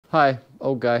Hi,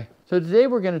 old guy. So today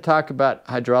we're going to talk about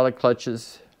hydraulic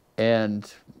clutches and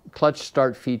clutch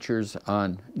start features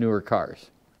on newer cars.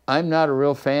 I'm not a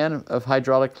real fan of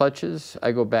hydraulic clutches.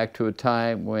 I go back to a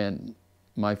time when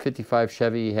my 55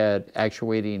 Chevy had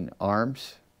actuating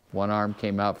arms. One arm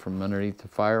came out from underneath the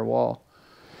firewall.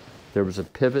 There was a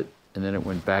pivot and then it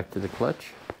went back to the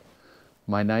clutch.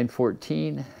 My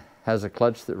 914 has a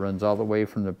clutch that runs all the way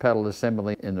from the pedal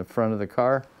assembly in the front of the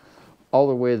car, all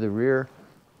the way to the rear,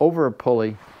 over a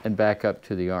pulley and back up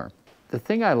to the arm. The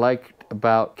thing I liked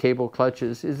about cable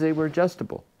clutches is they were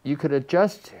adjustable. You could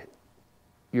adjust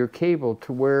your cable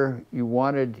to where you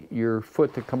wanted your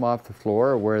foot to come off the floor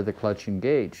or where the clutch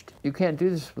engaged. You can't do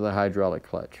this with a hydraulic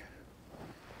clutch.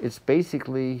 It's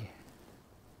basically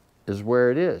is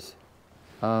where it is.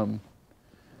 To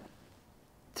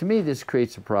me, this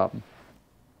creates a problem.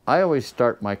 I always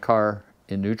start my car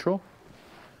in neutral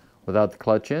without the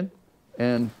clutch in,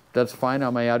 and that's fine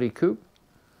on my Audi Coupe.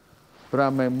 But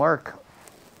on my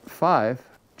MK5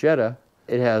 Jetta,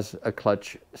 it has a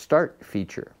clutch start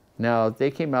feature. Now, they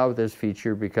came out with this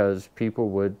feature because people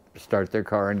would start their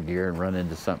car in gear and run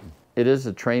into something. It is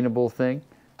a trainable thing.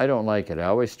 I don't like it. I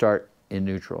always start in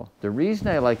neutral. The reason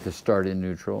I like to start in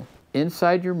neutral,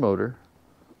 inside your motor,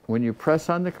 when you press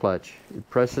on the clutch, it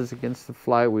presses against the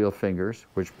flywheel fingers,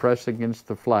 which press against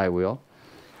the flywheel,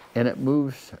 and it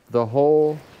moves the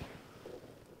whole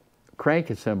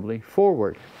crank assembly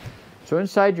forward. So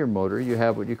inside your motor, you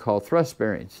have what you call thrust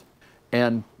bearings.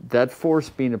 And that force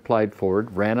being applied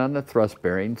forward ran on the thrust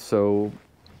bearing, so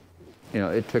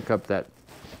it took up that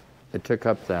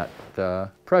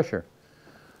pressure.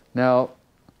 Now,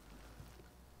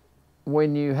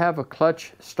 when you have a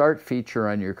clutch start feature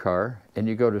on your car and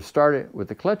you go to start it with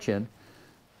the clutch in,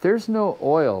 there's no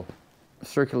oil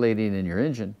circulating in your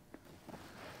engine.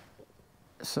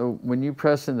 So when you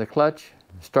press in the clutch,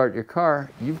 start your car,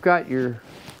 you've got your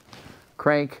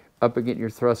crank up against your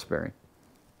thrust bearing.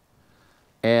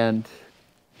 And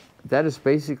that is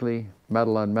basically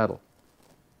metal on metal.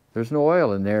 There's no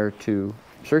oil in there to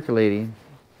circulating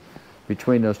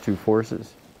between those two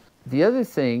forces. The other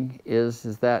thing is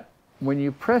that when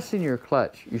you press in your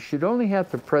clutch, you should only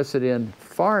have to press it in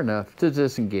far enough to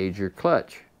disengage your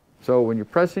clutch. So when you're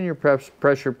pressing your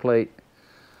pressure plate,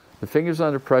 the fingers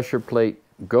on the pressure plate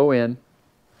go in,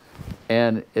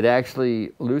 and it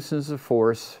actually loosens the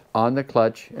force on the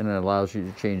clutch and it allows you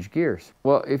to change gears.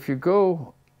 Well, if you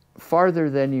go farther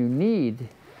than you need,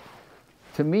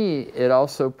 to me, it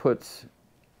also puts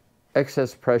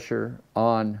excess pressure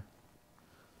on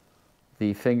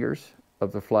the fingers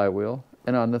of the flywheel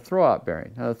and on the throwout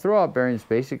bearing. Now, the throwout bearing is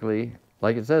basically,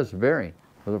 like it says, bearing,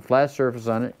 with a flat surface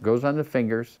on it, goes on the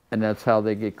fingers, and that's how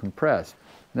they get compressed.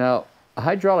 Now, a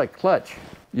hydraulic clutch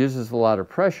uses a lot of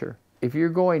pressure. If you're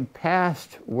going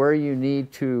past where you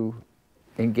need to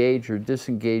engage or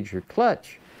disengage your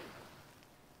clutch,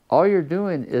 all you're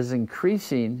doing is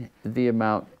increasing the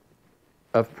amount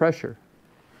of pressure.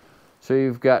 So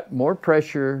you've got more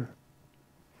pressure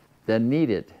than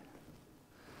needed.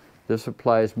 This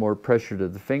applies more pressure to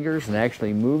the fingers and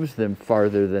actually moves them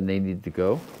farther than they need to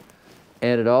go.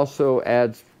 And it also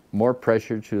adds more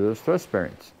pressure to those thrust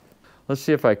bearings. Let's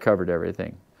see if I covered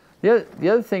everything. The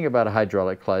other thing about a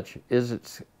hydraulic clutch is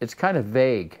it's kind of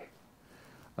vague.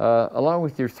 Along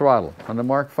with your throttle. On the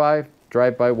MK5,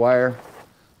 drive-by-wire,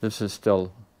 this is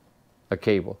still a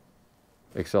cable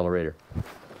accelerator.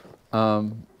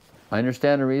 I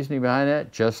understand the reasoning behind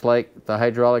that. Just like the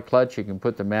hydraulic clutch, you can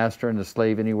put the master and the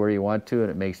slave anywhere you want to,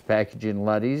 and it makes packaging a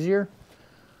lot easier.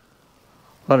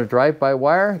 On a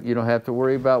drive-by-wire, you don't have to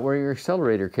worry about where your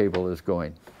accelerator cable is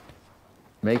going.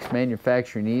 Makes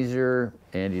manufacturing easier,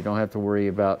 and you don't have to worry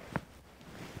about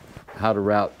how to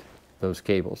route those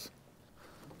cables.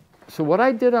 So what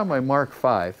I did on my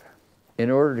MK5,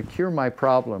 in order to cure my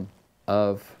problem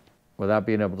of without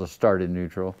being able to start in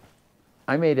neutral,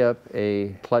 I made up a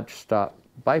clutch stop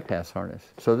bypass harness.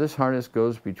 So this harness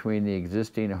goes between the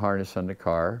existing harness on the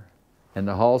car and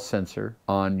the hall sensor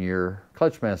on your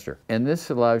clutch master. And this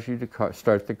allows you to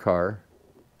start the car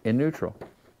in neutral.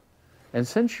 And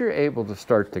since you're able to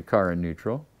start the car in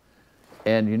neutral,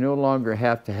 and you no longer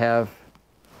have to have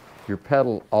your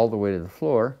pedal all the way to the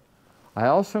floor, I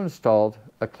also installed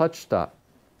a clutch stop,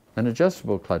 an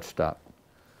adjustable clutch stop.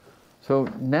 So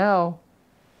now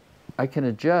I can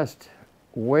adjust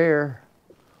where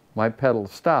my pedal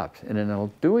stops. And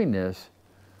in doing this,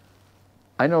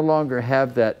 I no longer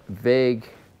have that vague,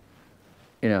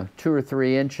 2 or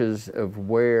 3 inches of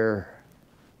where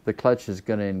the clutch is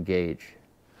going to engage.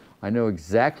 I know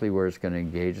exactly where it's going to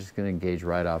engage. It's going to engage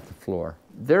right off the floor.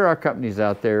 There are companies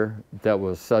out there that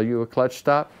will sell you a clutch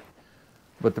stop,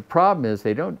 But the problem is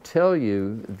they don't tell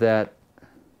you that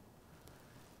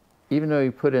even though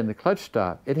you put in the clutch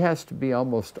stop, it has to be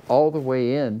almost all the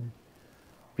way in,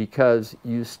 because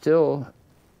you still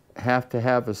have to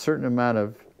have a certain amount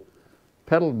of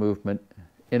pedal movement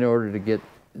in order to get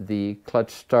the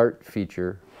clutch start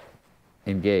feature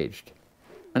engaged.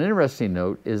 An interesting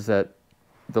note is that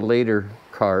the later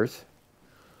cars,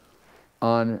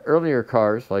 on earlier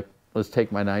cars, like let's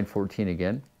take my 914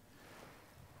 again,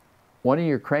 one of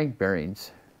your crank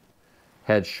bearings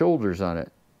had shoulders on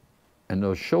it, and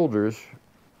those shoulders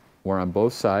were on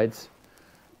both sides,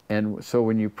 and so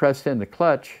when you pressed in the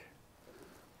clutch,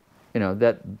 you know,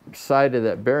 that side of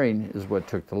that bearing is what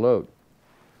took the load.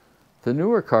 The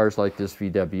newer cars like this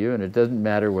VW, and it doesn't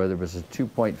matter whether it was a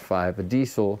 2.5, a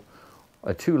diesel,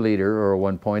 a 2-liter, or a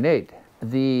 1.8,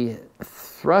 the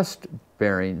thrust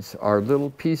bearings are little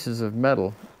pieces of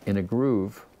metal in a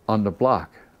groove on the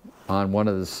block, on one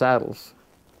of the saddles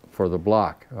for the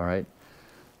block, all right?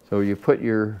 So you put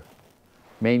your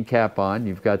main cap on,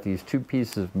 you've got these two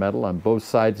pieces of metal on both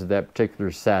sides of that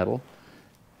particular saddle,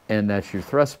 and that's your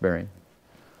thrust bearing.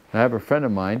 I have a friend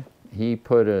of mine, he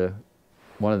put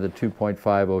one of the 2.5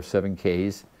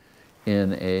 07Ks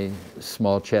in a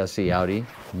small chassis Audi,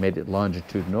 made it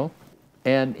longitudinal,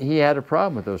 and he had a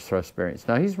problem with those thrust bearings.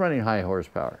 Now he's running high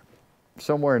horsepower,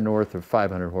 somewhere north of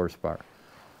 500 horsepower.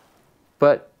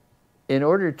 But in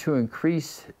order to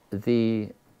increase the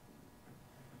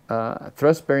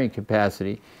thrust bearing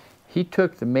capacity, he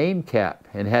took the main cap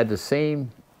and had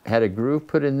a groove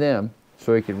put in them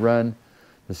so he could run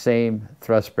the same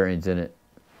thrust bearings in it,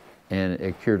 and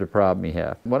it cured a problem he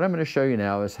had. What I'm going to show you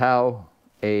now is how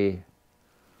the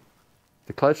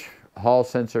clutch hall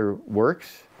sensor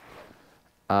works,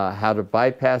 how to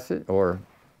bypass it, or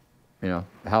you know,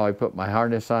 how I put my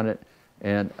harness on it,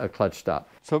 and a clutch stop.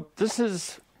 So this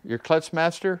is your clutch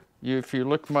master. If you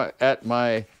look at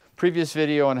my previous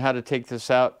video on how to take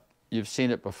this out, you've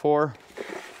seen it before.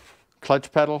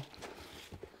 Clutch pedal.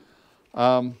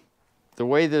 The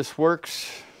way this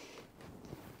works,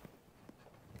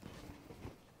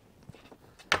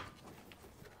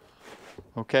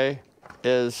 okay,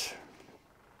 is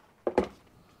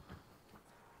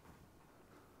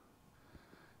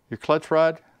your clutch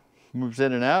rod moves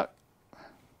in and out.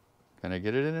 Can I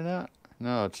get it in and out?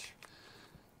 No, it's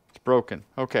broken.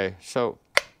 Okay, so,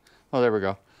 oh, there we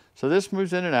go. So this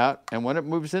moves in and out, and when it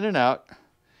moves in and out,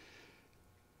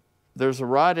 there's a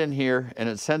rod in here, and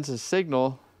it sends a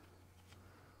signal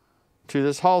to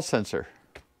this hall sensor,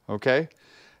 okay?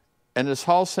 And this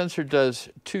hall sensor does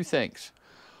two things.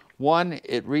 One,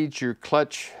 it reads your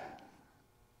clutch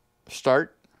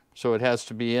start, so it has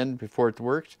to be in before it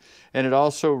works, and it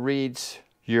also reads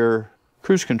your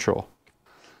cruise control.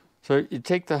 So you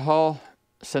take the hall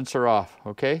sensor off,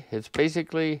 okay? It's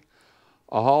basically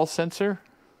a hall sensor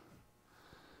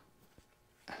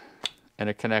and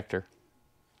a connector,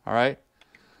 all right?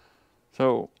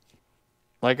 So,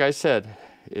 like I said,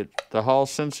 the hall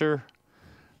sensor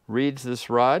reads this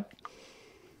rod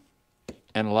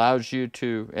and allows you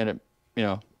to, and it, you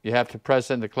know, you have to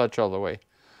press in the clutch all the way.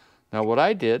 Now what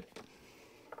I did,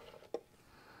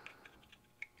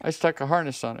 I stuck a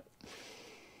harness on it.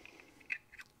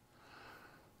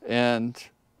 And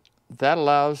that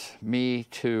allows me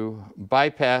to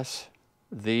bypass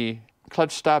the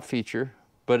clutch stop feature,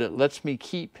 but it lets me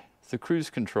keep the cruise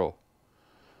control.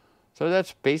 So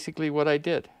that's basically what I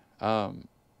did.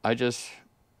 I just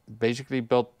basically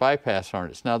built bypass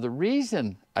harness. Now the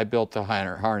reason I built the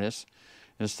harness,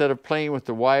 instead of playing with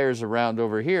the wires around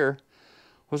over here,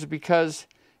 was because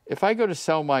if I go to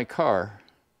sell my car,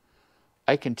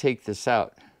 I can take this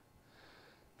out.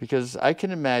 Because I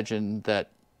can imagine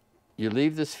that you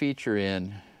leave this feature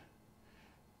in,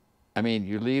 I mean,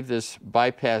 you leave this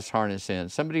bypass harness in,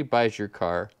 somebody buys your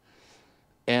car,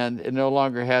 and it no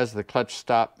longer has the clutch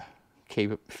stop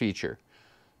feature.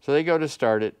 So they go to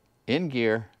start it in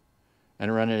gear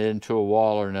and run it into a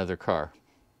wall or another car.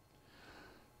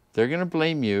 They're going to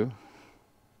blame you,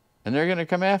 and they're going to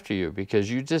come after you because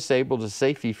you disabled a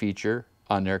safety feature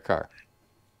on their car.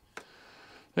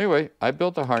 Anyway, I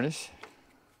built a harness,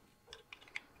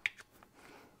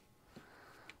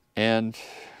 and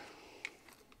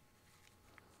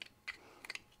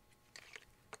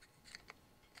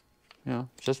you know,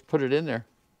 just put it in there.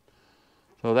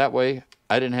 So that way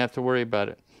I didn't have to worry about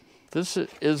it. This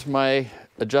is my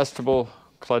adjustable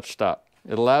clutch stop.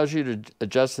 It allows you to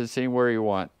adjust this anywhere you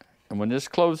want. And when this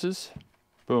closes,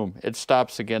 boom, it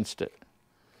stops against it.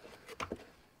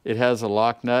 It has a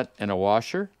lock nut and a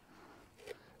washer.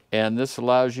 And this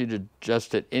allows you to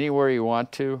adjust it anywhere you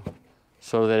want to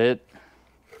so that it,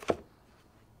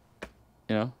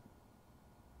 you know,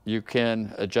 you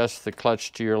can adjust the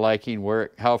clutch to your liking,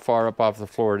 how far up off the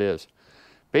floor it is.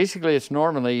 Basically, it's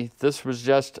normally, this was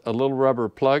just a little rubber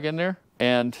plug in there,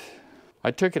 and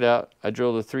I took it out, I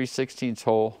drilled a 3/16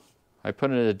 hole, I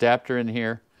put an adapter in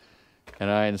here, and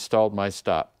I installed my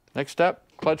stop. Next up,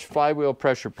 clutch flywheel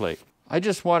pressure plate. I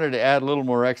just wanted to add a little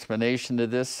more explanation to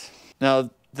this. Now,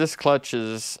 this clutch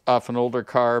is off an older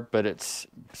car, but it's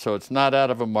not out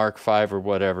of a Mark 5 or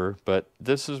whatever, but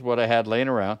this is what I had laying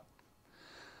around.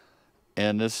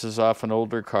 And this is off an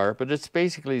older car, but it's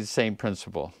basically the same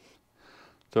principle.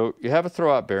 So you have a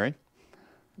throwout bearing.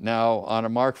 Now on a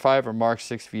Mark 5 or Mark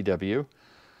 6 VW,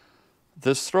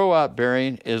 this throwout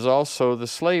bearing is also the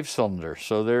slave cylinder.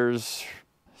 So there's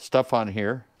stuff on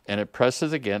here, and it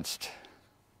presses against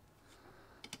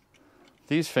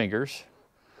these fingers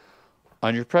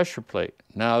on your pressure plate.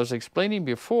 Now, I was explaining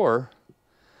before,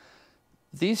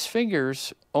 these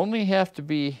fingers only have to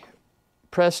be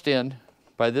pressed in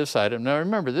by this item. Now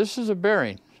remember, this is a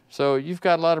bearing, so you've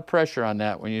got a lot of pressure on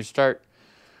that when you start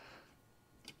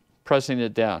pressing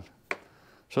it down.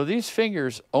 So these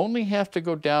fingers only have to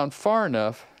go down far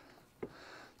enough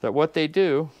that what they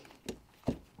do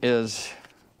is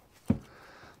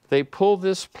they pull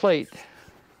this plate,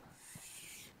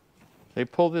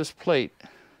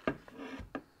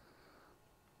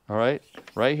 all right,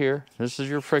 right here. This is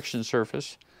your friction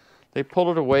surface. They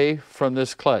pull it away from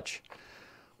this clutch,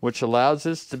 which allows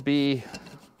this to be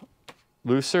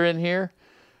looser in here,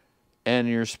 and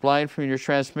your spline from your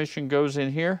transmission goes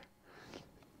in here,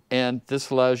 and this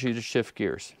allows you to shift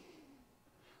gears.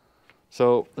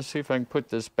 So let's see if I can put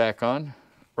this back on,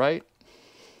 right?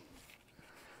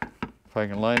 If I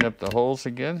can line up the holes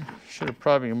again. Should have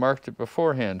probably marked it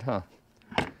beforehand, huh?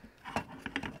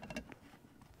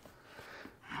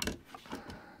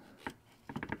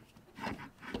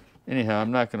 Anyhow,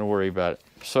 I'm not going to worry about it.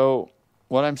 So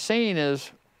what I'm saying is,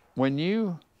 when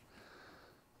you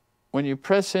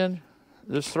press in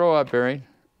this throwout bearing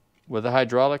with a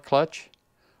hydraulic clutch,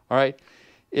 all right,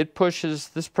 it pushes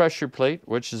this pressure plate,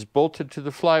 which is bolted to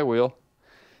the flywheel,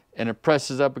 and it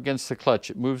presses up against the clutch.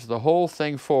 It moves the whole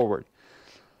thing forward.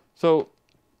 So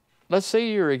let's say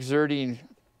you're exerting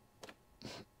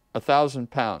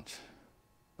 1,000 pounds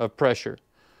of pressure.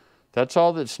 That's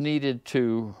all that's needed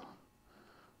to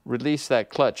release that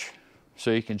clutch so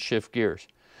you can shift gears.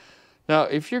 Now,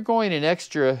 if you're going an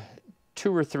extra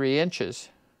 2 or 3 inches,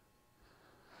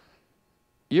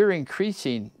 you're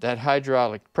increasing that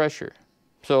hydraulic pressure.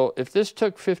 So if this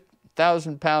took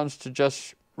 1,000 pounds to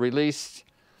just release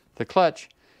the clutch,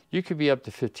 you could be up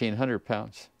to 1,500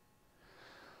 pounds.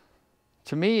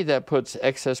 To me, that puts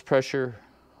excess pressure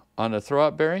on the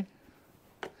throwout bearing,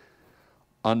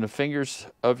 on the fingers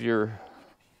of your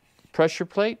pressure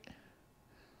plate,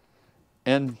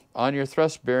 and on your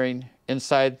thrust bearing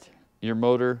inside your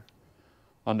motor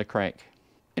on the crank.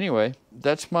 Anyway,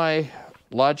 that's my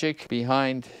logic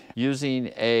behind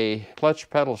using a clutch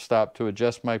pedal stop to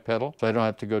adjust my pedal so I don't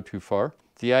have to go too far.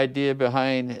 The idea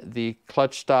behind the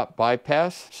clutch stop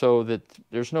bypass, so that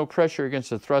there's no pressure against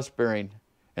the thrust bearing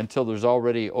until there's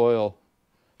already oil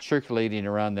circulating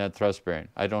around that thrust bearing.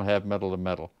 I don't have metal to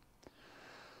metal.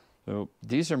 So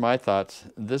these are my thoughts.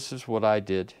 This is what I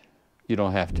did. You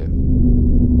don't have to.